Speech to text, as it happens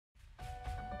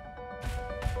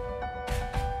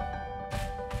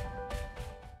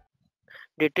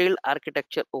detailed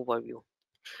architecture overview.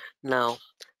 Now,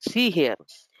 see here.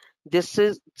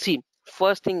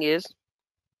 First thing is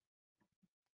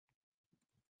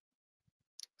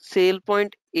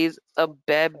SailPoint is a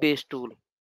web-based tool.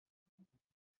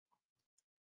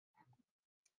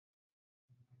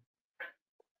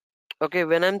 Okay,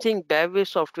 when I'm saying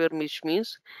web-based software, which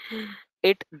means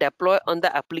it deploy on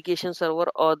the application server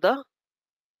or the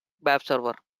web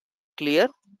server. Clear?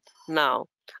 Now,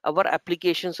 our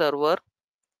application server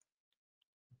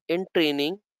in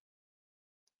training,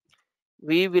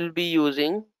 we will be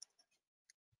using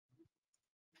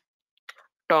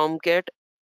Tomcat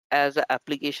as an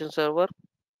application server.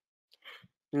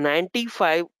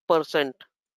 95%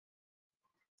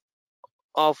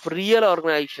 of real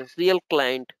organizations, real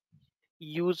client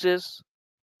uses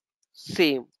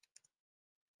same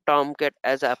Tomcat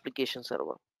as an application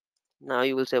server. Now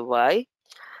you will say why?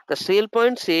 The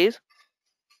SailPoint says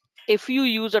if you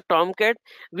use a Tomcat,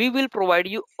 we will provide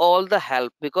you all the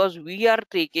help because we are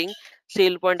taking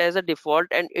SailPoint as a default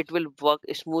and it will work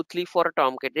smoothly for a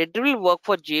Tomcat. It will work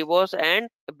for JBoss and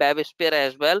Babisphere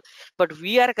as well. But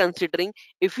we are considering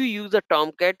if you use a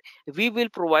Tomcat, we will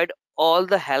provide all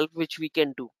the help which we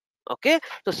can do. Okay,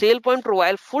 so SailPoint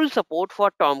provide full support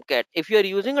for Tomcat. If you are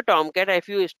using a Tomcat, if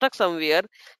you are stuck somewhere,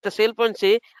 the SailPoint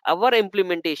say our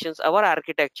implementations, our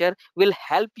architecture will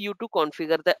help you to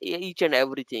configure the each and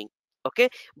everything. Okay,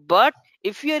 but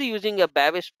if you are using a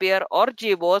Babisphere or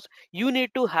JBoss, you need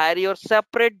to hire your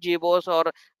separate JBoss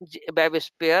or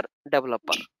Babisphere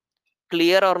developer.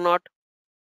 Clear or not?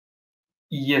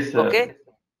 Yes, Okay, sir.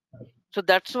 so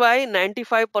that's why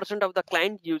 95% of the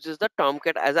client uses the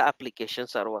Tomcat as an application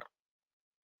server.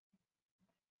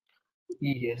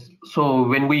 Yes. So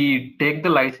when we take the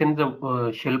license of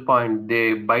ShellPoint,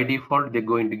 they by default they're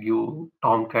going to give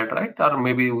Tomcat, right? Or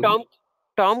maybe we. Tom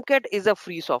Tomcat is a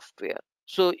free software,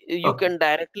 so you Okay. can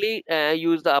directly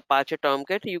use the Apache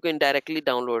Tomcat. You can directly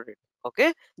download it.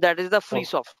 Okay, that is the free Okay.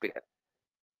 software.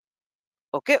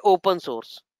 Okay, open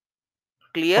source.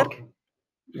 Clear? Okay.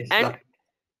 Yes, And got it.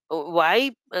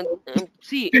 why?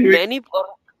 See, Can we many.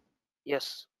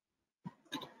 Yes.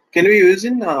 can we use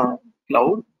in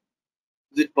cloud?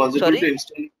 Is it possible to Sorry.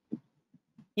 install?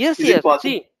 Yes. Is it Yes. possible?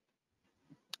 See.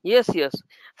 Yes. Yes.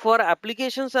 For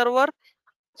application server,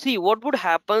 see what would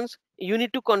happens. You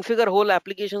need to configure whole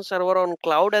application server on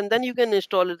cloud, and then you can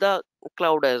install the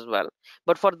cloud as well.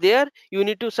 But for there, you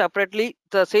need to separately.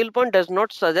 The SailPoint does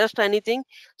not suggest anything.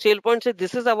 SailPoint says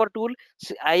this is our tool.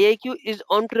 IIQ is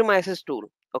on-premises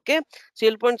tool. Okay.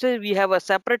 SailPoint says we have a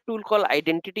separate tool called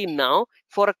Identity now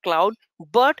for a cloud.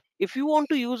 But if you want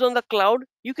to use on the cloud,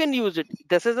 you can use it.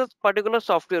 This is a particular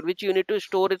software which you need to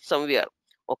store it somewhere.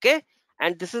 Okay.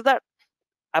 And this is the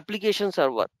application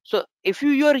server. So if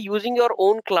you are using your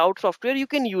own cloud software, you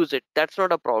can use it. That's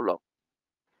not a problem.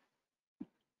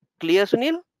 Clear,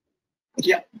 Sunil?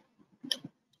 Yeah.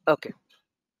 Okay.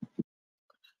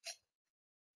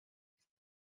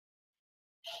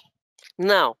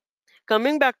 Now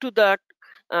coming back to that,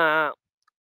 uh,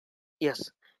 yes,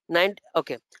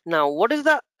 okay. Now what is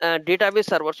the database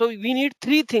server? So we need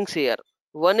three things here.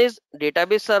 One is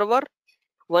database server,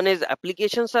 one is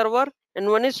application server, and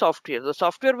one is software. The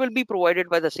software will be provided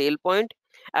by the SailPoint.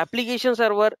 Application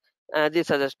server, this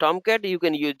suggest Tomcat. You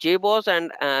can use JBoss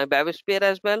and Babisphere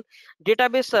as well.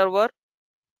 Database server,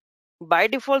 by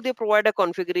default they provide a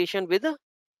configuration with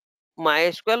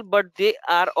MySQL, but they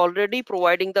are already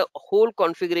providing the whole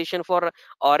configuration for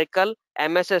Oracle,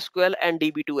 MS SQL, and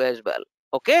DB2 as well.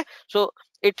 Okay, so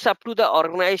it's up to the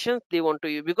organizations they want to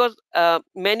use, because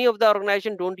many of the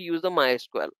organizations don't use the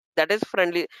MySQL. That is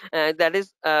friendly. That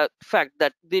is fact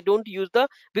that they don't use the,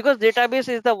 because database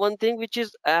is the one thing which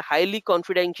is highly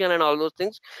confidential and all those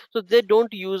things. So they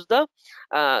don't use the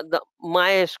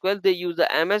MySQL. They use the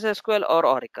MS SQL or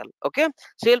Oracle. Okay,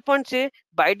 SailPoint say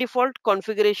by default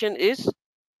configuration is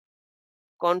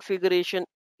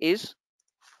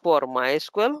for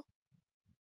MySQL,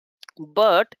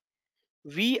 but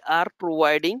we are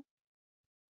providing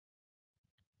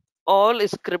all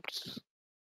scripts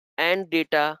and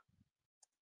data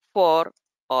for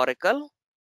Oracle,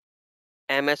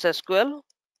 MS SQL,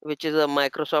 which is a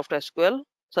Microsoft SQL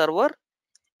server,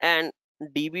 and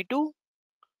DB2,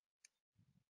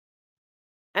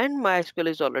 and MySQL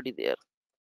is already there.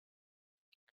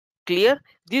 Clear?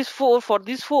 These four,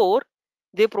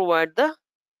 they provide the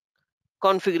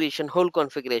configuration, whole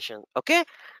configuration. Okay,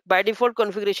 by default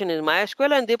configuration is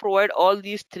MySQL, and they provide all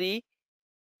these three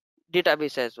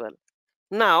database as well.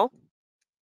 Now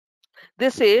they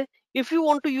say if you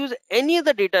want to use any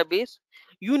other database,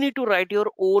 you need to write your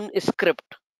own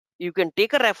script. you can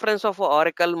take a reference of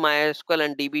Oracle, MySQL,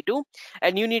 and DB2,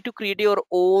 and you need to create your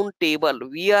own table.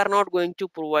 We are not going to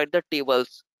provide the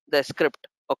tables, the script.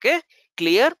 Okay,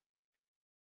 clear?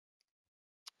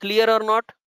 Clear or not?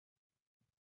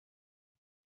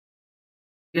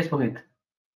 Yes, Mohit.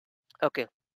 Okay.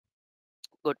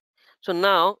 Good. So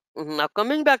now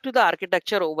coming back to the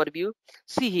architecture overview,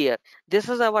 see here, this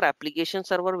is our application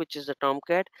server, which is the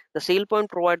Tomcat. The SailPoint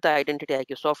provides the identity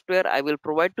IQ software. I will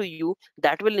provide to you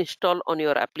that will install on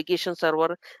your application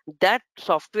server. That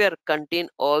software contain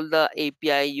all the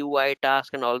API, UI,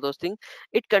 task, and all those things.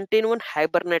 It contain one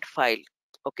Hibernate file.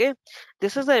 Okay,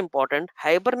 this is the important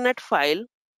Hibernate file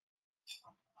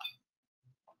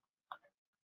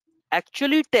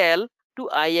actually tell to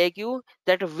IIQ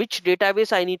that which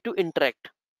database I need to interact.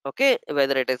 Okay,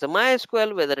 whether it is a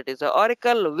MySQL, whether it is a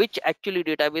Oracle, which actually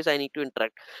database I need to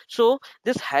interact. So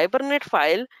this Hibernate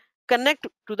file connect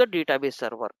to the database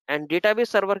server, and database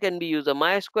server can be used a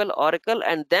MySQL, Oracle,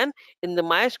 and then in the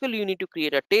MySQL you need to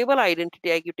create a table, identity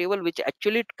IQ table, which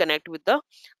actually connect with the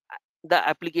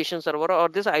application server or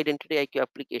this identity IQ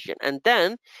application. And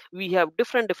then we have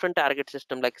different target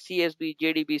system like CSB,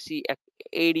 JDBC,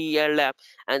 AD,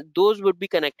 and those would be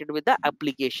connected with the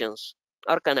applications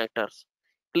or connectors.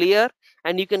 Clear?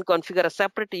 And you can configure a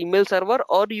separate email server,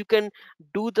 or you can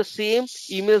do the same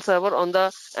email server on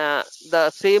the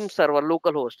same server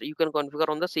local host. You can configure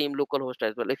on the same local host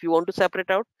as well. If you want to separate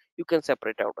out, you can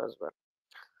separate out as well.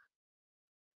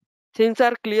 Things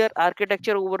are clear.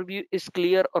 Architecture overview is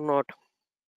clear or not?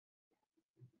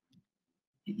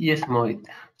 Yes, Mohit.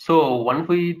 So once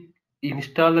we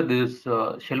install this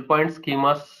SailPoint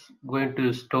schemas, going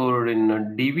to store in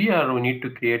DB, or we need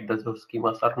to create those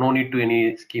schemas, or no need to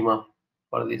any schema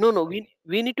for this? No,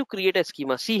 we need to create a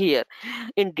schema. See here,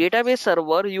 in database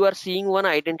server, you are seeing one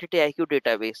identity IQ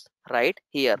database, right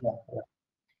here. Yeah.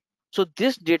 So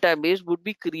this database would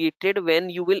be created when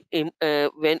you will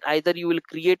when either you will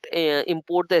create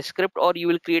import the script or you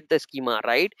will create the schema,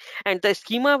 right? And the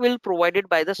schema will provided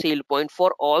by the SailPoint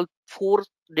for all four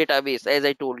database, as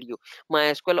I told you,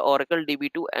 MySQL, Oracle,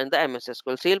 DB2, and the MS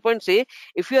SQL. SailPoint say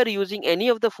if you are using any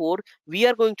of the four, we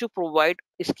are going to provide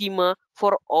schema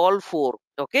for all four.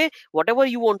 Okay, whatever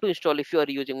you want to install. If you are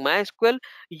using MySQL,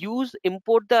 use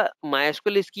import the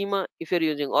MySQL schema. If you are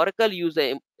using Oracle, use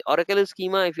the Oracle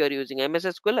schema. If you are using MS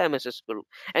SQL,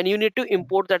 and you need to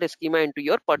import that schema into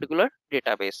your particular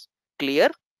database.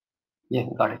 Clear? Yeah,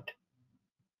 got it.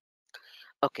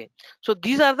 Okay, so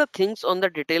these are the things on the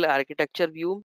detailed architecture view.